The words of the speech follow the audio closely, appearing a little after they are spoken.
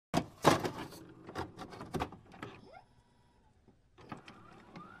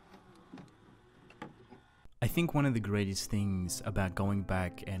think one of the greatest things about going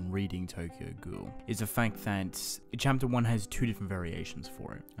back and reading Tokyo Ghoul is the fact that Chapter 1 has two different variations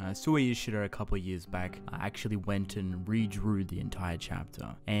for it. Sue Ishida a couple of years back actually went and redrew the entire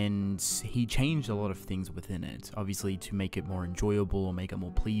chapter, and he changed a lot of things within it, obviously to make it more enjoyable or make it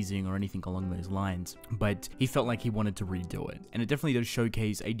more pleasing or anything along those lines, but he felt like he wanted to redo it, and it definitely does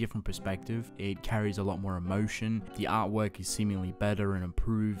showcase a different perspective. It carries a lot more emotion, the artwork is seemingly better and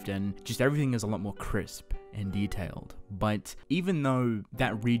improved, and just everything is a lot more crisp and detailed. But even though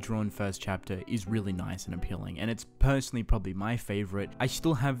that redrawn first chapter is really nice and appealing, and it's personally probably my favorite, I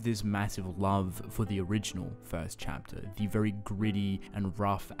still have this massive love for the original first chapter. The very gritty and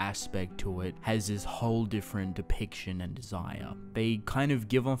rough aspect to it has this whole different depiction and desire. They kind of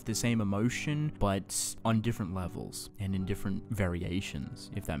give off the same emotion, but on different levels and in different variations,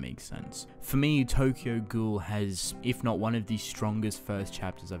 if that makes sense. For me, Tokyo Ghoul has, if not one of the strongest first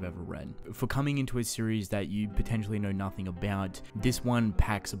chapters I've ever read. For coming into a series that you potentially know nothing about, this one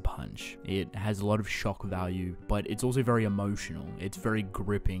packs a punch. It has a lot of shock value, but it's also very emotional. It's very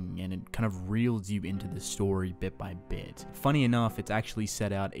gripping, and it kind of reels you into the story bit by bit. Funny enough, it's actually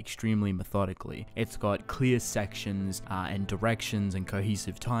set out extremely methodically. It's got clear sections and directions and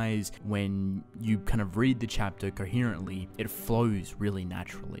cohesive ties. When you kind of read the chapter coherently, it flows really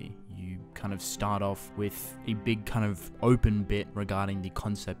naturally. You kind of start off with a big kind of open bit regarding the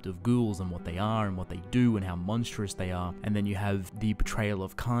concept of ghouls and what they are and what they do and how monstrous they are, and then you have the portrayal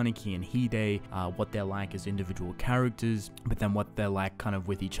of Kaneki and Hide, what they're like as individual characters, but then what they're like kind of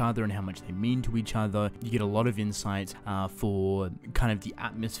with each other and how much they mean to each other. You get a lot of insight for kind of the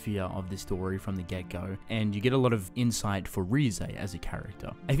atmosphere of the story from the get-go, and you get a lot of insight for Rize as a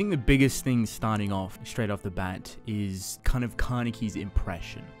character. I think the biggest thing starting off straight off the bat is kind of Kaneki's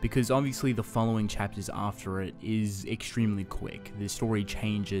impression, because obviously the following chapters after it is extremely quick. The story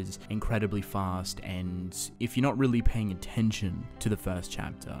changes incredibly fast, and if you're not really paying attention to the first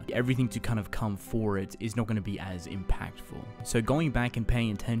chapter, everything to kind of come for it is not going to be as impactful. So going back and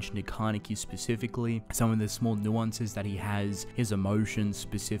paying attention to Kaneki specifically, some of the small nuances that he has, his emotions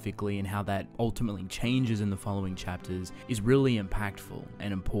specifically, and how that ultimately changes in the following chapters is really impactful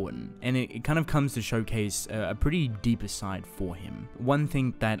and important, and it kind of comes to showcase a pretty deeper side for him. One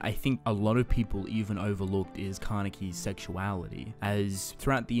thing that I think a lot of people even overlooked is Kaneki's sexuality, as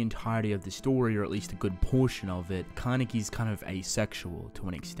throughout the entirety of the story, or at least a good portion of it, Kaneki's kind of asexual to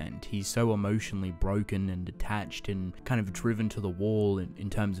an extent. He's so emotionally broken and detached and kind of driven to the wall in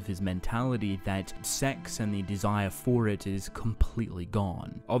terms of his mentality that sex and the desire for it is completely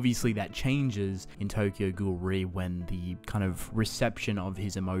gone. Obviously that changes in Tokyo Ghoul Re when the kind of reception of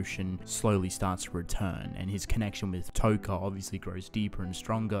his emotion slowly starts to return, and his connection with Toka obviously grows deeper and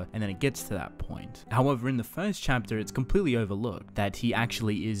stronger, and then it gets to that point. However, in the first chapter, it's completely overlooked that he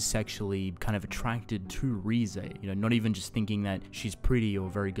actually is sexually kind of attracted to Rize. You know, not even just thinking that she's pretty or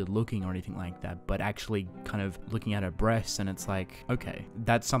very good looking or anything like that, but actually kind of looking at her breasts, and it's like, okay,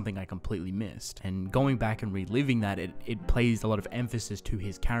 that's something I completely missed. And going back and reliving that, it plays a lot of emphasis to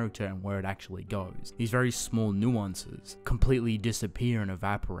his character and where it actually goes. These very small nuances completely disappear and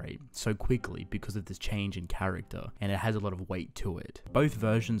evaporate so quickly because of this change in character, and it has a lot of weight to it. Both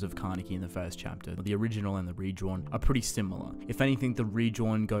versions of Kaneki in the first chapter, the original and the redrawn, are pretty similar. If anything, the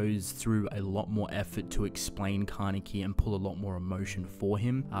redrawn goes through a lot more effort to explain Kaneki and pull a lot more emotion for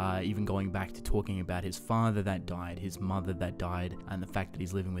him, even going back to talking about his father that died, his mother that died, and the fact that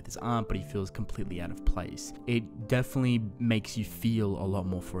he's living with his aunt but he feels completely out of place. It definitely makes you feel a lot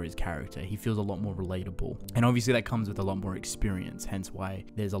more for his character. He feels a lot more relatable, and obviously that comes with a lot more experience, hence why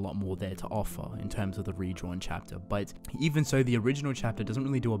there's a lot more there to offer in terms of the redrawn chapter. But even so, the original chapter doesn't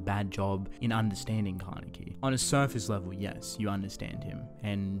really do a bad job in understanding Kaneki. On a surface level, yes, you understand him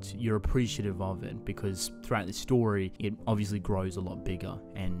and you're appreciative of it, because throughout the story it obviously grows a lot bigger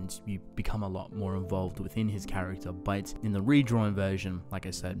and you become a lot more involved within his character. But in the redrawn version, like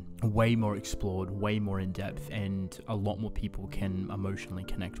I said, way more explored, way more in depth, and a lot more people can emotionally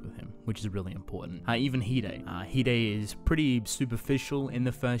connect with him, which is really important. Even Hide. Hide is pretty superficial in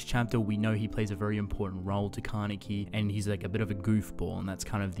the first chapter. We know he plays a very important role to Kaneki, and he's like a bit of a goofball, and that's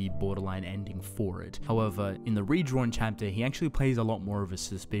kind of the borderline ending for it. However, in the redrawn chapter, he actually plays a lot more of a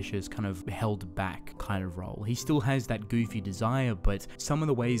suspicious, kind of held back kind of role. He still has that goofy desire, but some of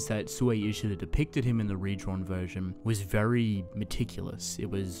the ways that Sue Ishida depicted him in the redrawn version was very meticulous. It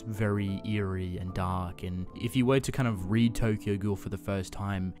was very eerie and dark, and if you were to kind of read Tokyo Ghoul for the first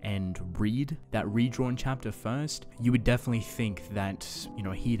time and read that redrawn chapter first, you would definitely think that, you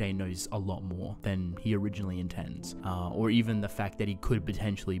know, Hide knows a lot more than he originally intends, or even the fact that he could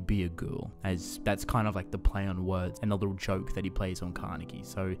potentially be a ghoul, as that's kind of like the play on words and the little joke that he plays on Kaneki.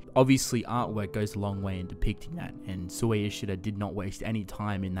 So obviously artwork goes a long way in depicting that, and Sue Ishida did not waste any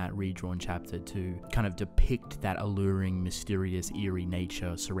time in that redrawn chapter to kind of depict that alluring, mysterious, eerie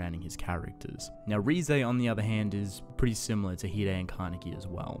nature surrounding his characters. Now Rize, on the other hand, is pretty similar to Hide and Kaneki as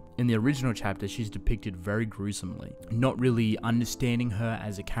well. In the original chapter, she's depicted very gruesomely, not really understanding her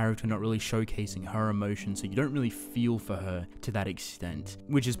as a character, not really showcasing her emotions, so you don't really feel for her to that extent,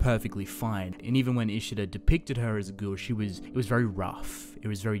 which is perfectly fine. And even when Ishida depicted her as a ghoul, it was very rough, it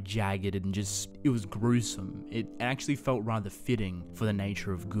was very jagged, and it was gruesome. It actually felt rather fitting for the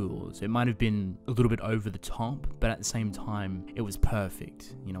nature of ghouls. It might have been a little bit over the top, but at the same time, it was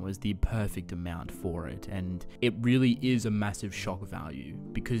perfect. You know, it was the perfect amount for it, and it really is a massive shock value,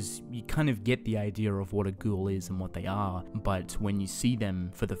 because you kind of get the idea of what a ghoul is and what they are, but when you see them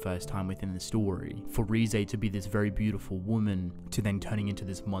for the first time within the story, for Rize to be this very beautiful woman to then turning into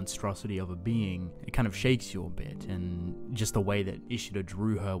this monstrosity of a being, it kind of shakes you a bit, and just the way that Ishida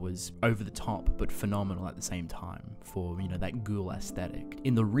drew her was over the top but phenomenal at the same time for, you know, that ghoul aesthetic.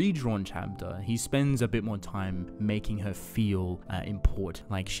 In the redrawn chapter, he spends a bit more time making her feel important,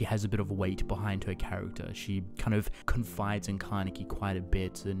 like she has a bit of weight behind her character. She kind of confides in Kaneki quite a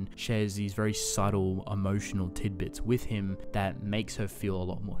bit and shares these very subtle emotional tidbits with him that makes her feel a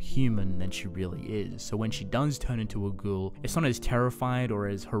lot more human than she really is. So when she does turn into a ghoul, it's not as terrified or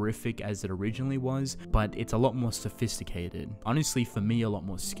as horrific as it originally was, but it's a lot more sophisticated. Honestly, for me, a lot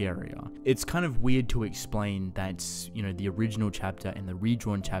more scarier. It's kind of weird to explain that, you know, the original chapter and the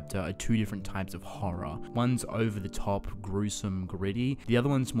redrawn chapter are two different types of horror. One's over the top, gruesome, gritty. The other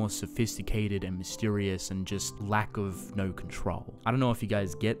one's more sophisticated and mysterious and just lack of no control. I don't know if you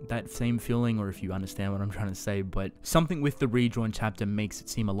guys get that same feeling or if you understand what I'm trying to say, but something with the redrawn chapter makes it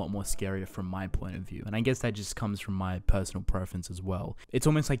seem a lot more scarier from my point of view, and I guess that just comes from my personal preference as well. It's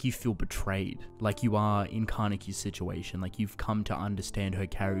almost like you feel betrayed, like you are in Kaneki's situation, like you've come to understand her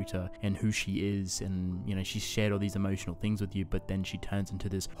character and who she is, and, you know, she's shared all these emotional things with you, but then she turns into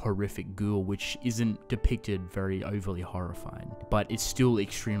this horrific ghoul, which isn't depicted very overly horrifying, but it's still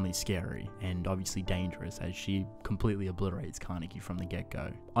extremely scary and obviously dangerous as she completely obliterates Kaneki from the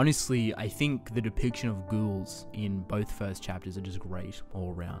get-go. Honestly, I think the depiction of ghouls in both first chapters are just great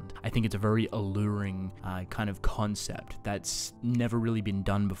all around. I think it's a very alluring kind of concept that's never really been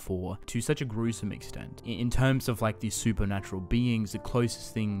done before to such a gruesome extent. In terms of like these supernatural beings, the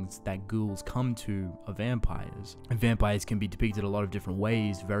closest things that ghouls come to are vampires. And vampires can be depicted a lot of different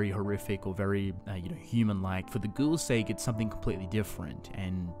ways, very horrific or very human-like. For the ghoul's sake, it's something completely different,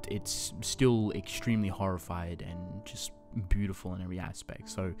 and it's still extremely horrified and just beautiful in every aspect.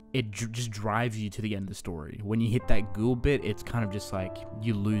 So it just drives you to the end of the story. When you hit that ghoul bit, it's kind of just like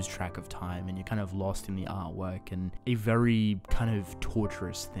you lose track of time and you're kind of lost in the artwork, and a very kind of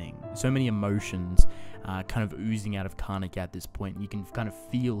torturous thing. So many emotions kind of oozing out of Kaneki at this point. You can kind of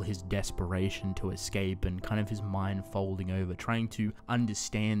feel his desperation to escape and kind of his mind folding over, trying to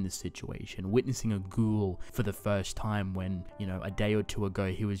understand the situation, witnessing a ghoul for the first time when, you know, a day or two ago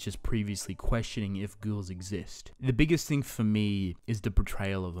he was just previously questioning if ghouls exist. The biggest thing for me is the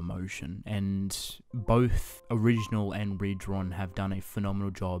portrayal of emotion, and both original and redrawn have done a phenomenal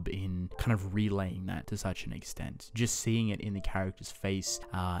job in kind of relaying that to such an extent. Just seeing it in the character's face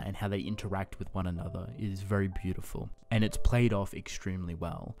and how they interact with one another is very beautiful, and it's played off extremely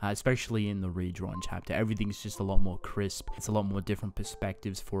well, especially in the redrawn chapter. Everything's just a lot more crisp. It's a lot more different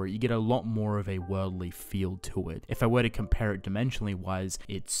perspectives for it. You get a lot more of a worldly feel to it. If I were to compare it dimensionally wise,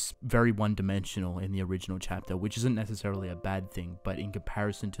 it's very one-dimensional in the original chapter, which isn't necessarily a bad thing, but in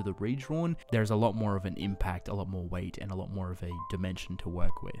comparison to the redrawn, there's a lot more of an impact, a lot more weight, and a lot more of a dimension to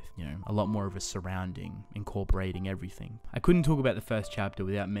work with, you know, a lot more of a surrounding, incorporating everything. I couldn't talk about the first chapter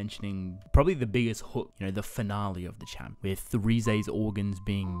without mentioning probably the biggest hook, you know, the finale of the chapter, with the Rize's organs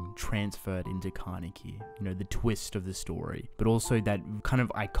being transferred into Kaneki, you know, the twist of the story, but also that kind of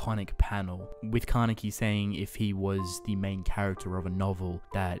iconic panel with Kaneki saying if he was the main character of a novel,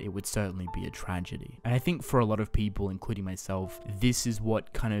 that it would certainly be a tragedy. And I think for a lot of people, including myself, this is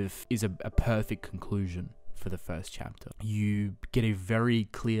what kind of is a perfect conclusion for the first chapter. You get a very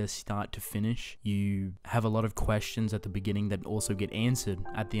clear start to finish. You have a lot of questions at the beginning that also get answered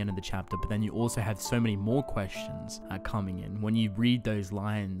at the end of the chapter, but then you also have so many more questions coming in. When you read those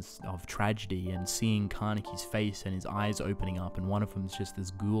lines of tragedy and seeing Kaneki's face and his eyes opening up, and one of them is just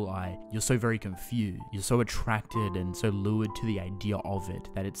this ghoul eye, you're so very confused. You're so attracted and so lured to the idea of it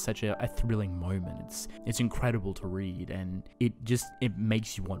that it's such a thrilling moment. It's incredible to read, and it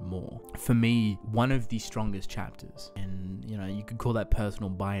makes you want more. For me, one of the strongest chapters, and you know, you could call that personal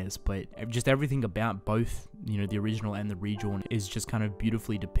bias, but just everything about both you know, the original and the redrawn is just kind of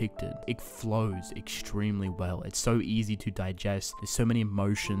beautifully depicted. It flows extremely well. It's so easy to digest. There's so many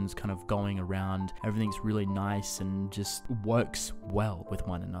emotions kind of going around. Everything's really nice and just works well with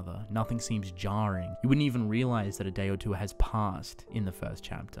one another. Nothing seems jarring. You wouldn't even realize that a day or two has passed in the first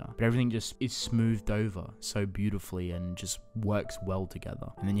chapter, but everything just is smoothed over so beautifully and just works well together.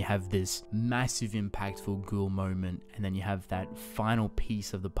 And then you have this massive impactful Ghoul moment, and then you have that final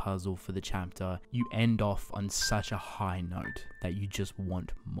piece of the puzzle for the chapter. You end off on such a high note that you just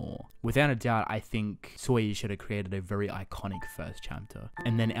want more. Without a doubt, I think Sawyer should have created a very iconic first chapter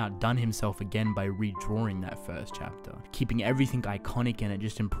and then outdone himself again by redrawing that first chapter, keeping everything iconic in it,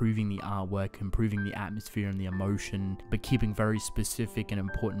 just improving the artwork, improving the atmosphere and the emotion, but keeping very specific and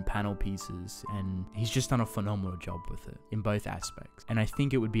important panel pieces. And he's just done a phenomenal job with it in both aspects. And I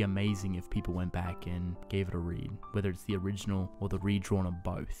think it would be amazing if people went back and gave it a read, whether it's the original or the redrawn or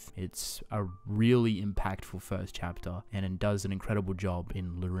both. It's a really impactful first chapter, and it does an incredible job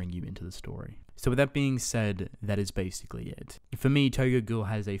in luring you into the story. So with that being said, that is basically it. For me, Tokyo Ghoul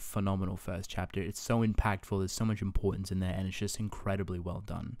has a phenomenal first chapter. It's so impactful, there's so much importance in there, and it's just incredibly well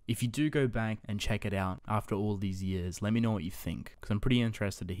done. If you do go back and check it out after all these years, let me know what you think, because I'm pretty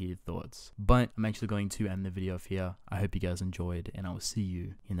interested to hear your thoughts. But I'm actually going to end the video off here. I hope you guys enjoyed, and I will see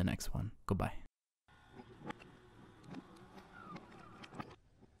you in the next one. Goodbye.